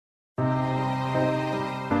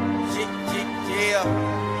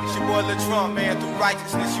boy Lil Trump, man, through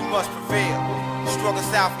righteousness you must prevail. Struggle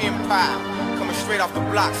South Empire, coming straight off the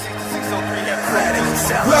block,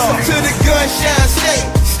 6603. Welcome to the Gunshine State.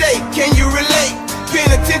 State, can you relate?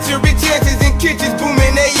 Penitentiary chances and kitchens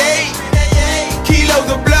booming, AA. Kilos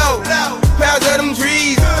of blow, pounds of them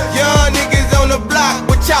trees. Young niggas on the block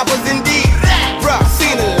with choppers and D's. Bruh,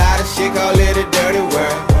 seen a lot of shit, call it a dirty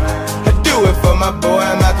world. I do it for my boy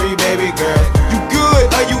and my 3 baby girls. You good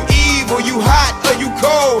or you evil, you hot or you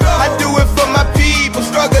cold. I do it for my people,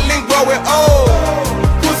 struggling, growing old.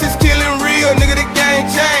 Pussy's killing real, nigga, the game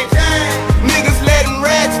changed. Niggas letting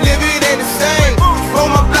rats live, it ain't the same. On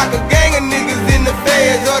my block, a gang of niggas in the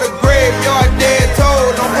feds or the graveyard dead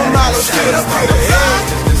told. I'm from Hollow to the block,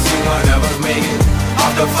 just to see one of us make it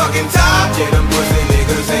off the fucking top. Yeah, them pussy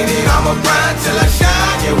niggas ain't it. I'ma grind till I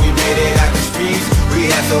shine. Yeah, we made it out the streets.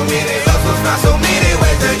 We had so many hustles, not so many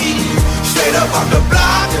ways to eat. Straight up off the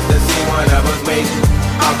block, just to see one of us make it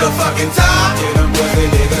off the fucking top. Yeah, them pussy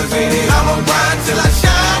niggas ain't it. I'ma grind till I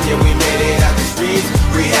shine. Yeah, we made it out the streets.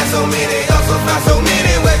 We had so many hustles, not so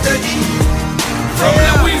many ways to eat. From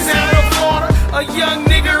Louisiana to Florida, a young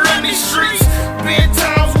nigga run these streets. Been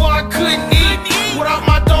times where I couldn't eat. Without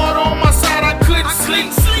my daughter on my side, I couldn't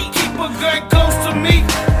sleep. Keep a gun close to me,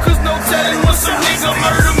 cause no telling when some nigga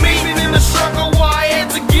murder me. Been in the struggle where I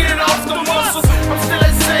had to get it off the muscle. I'm still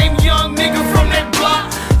that same young nigga from that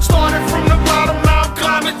block. Started from the bottom, now I'm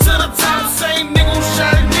climbing to the top. Same nigga who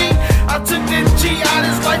shot at me, I took that G out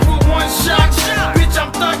his life with one shot. Bitch,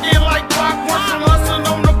 I'm thugging like Rock, working, hustling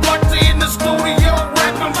on the block to in the studio,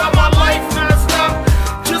 rapping about my life non-stop.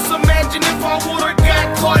 Just imagine if I would've got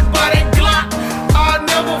caught by that Glock. I'd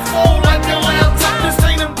never fold like a laptop. This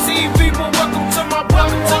ain't MTV, but welcome to my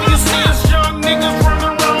block. Until you see us young niggas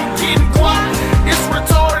running around getting guap. It's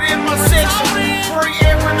retarded in my section. Free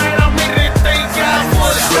every night, I made that thing God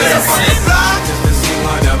for the Straight up on the block, just to see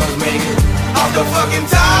one of us make it off the fucking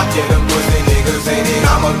top. Yeah, them pussy niggas ain't it.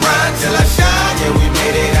 I'ma grind till I shine. Yeah, we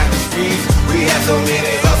made it out the streets. We had so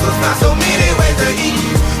many hustles, not so many ways to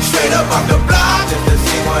eat. Straight up off the block, just to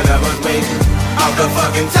see one of us make it off the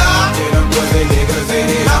fucking top. Yeah, them pussy niggas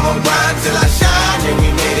ain't it. I'ma grind till I shine. Yeah,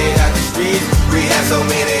 we made it out the streets. We had so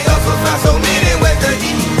many hustles, not so many